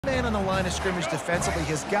man on the line of scrimmage defensively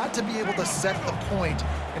has got to be able to set the point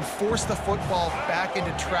and force the football back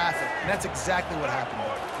into traffic, and that's exactly what happened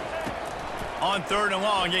there. On 3rd and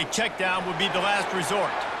long, a check down would be the last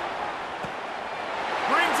resort.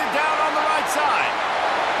 Brings it down on the right side.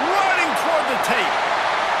 Running toward the tape.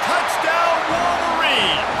 Touchdown,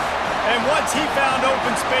 Wolverine! And once he found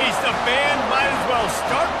open space, the band might as well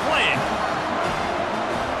start playing.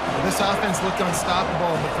 Well, this offense looked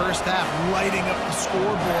unstoppable in the first half, lighting up the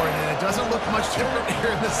scoreboard, and it doesn't look much different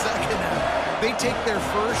here in the second half. They take their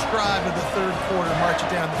first drive of the 3rd quarter, march it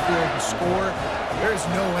down the field and score. There's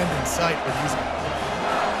no end in sight for these guys.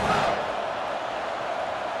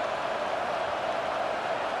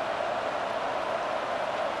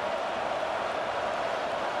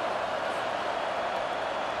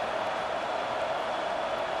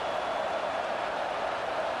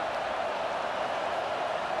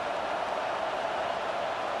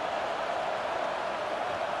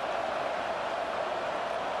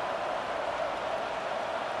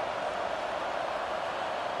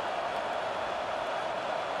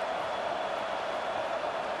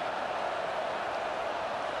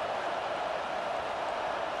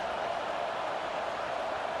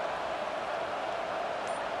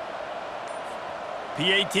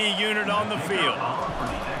 PAT unit on the field.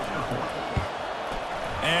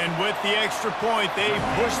 And with the extra point, they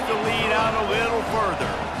push the lead out a little further.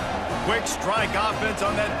 Quick strike offense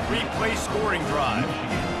on that 3-play scoring drive.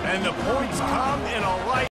 And the points come in a light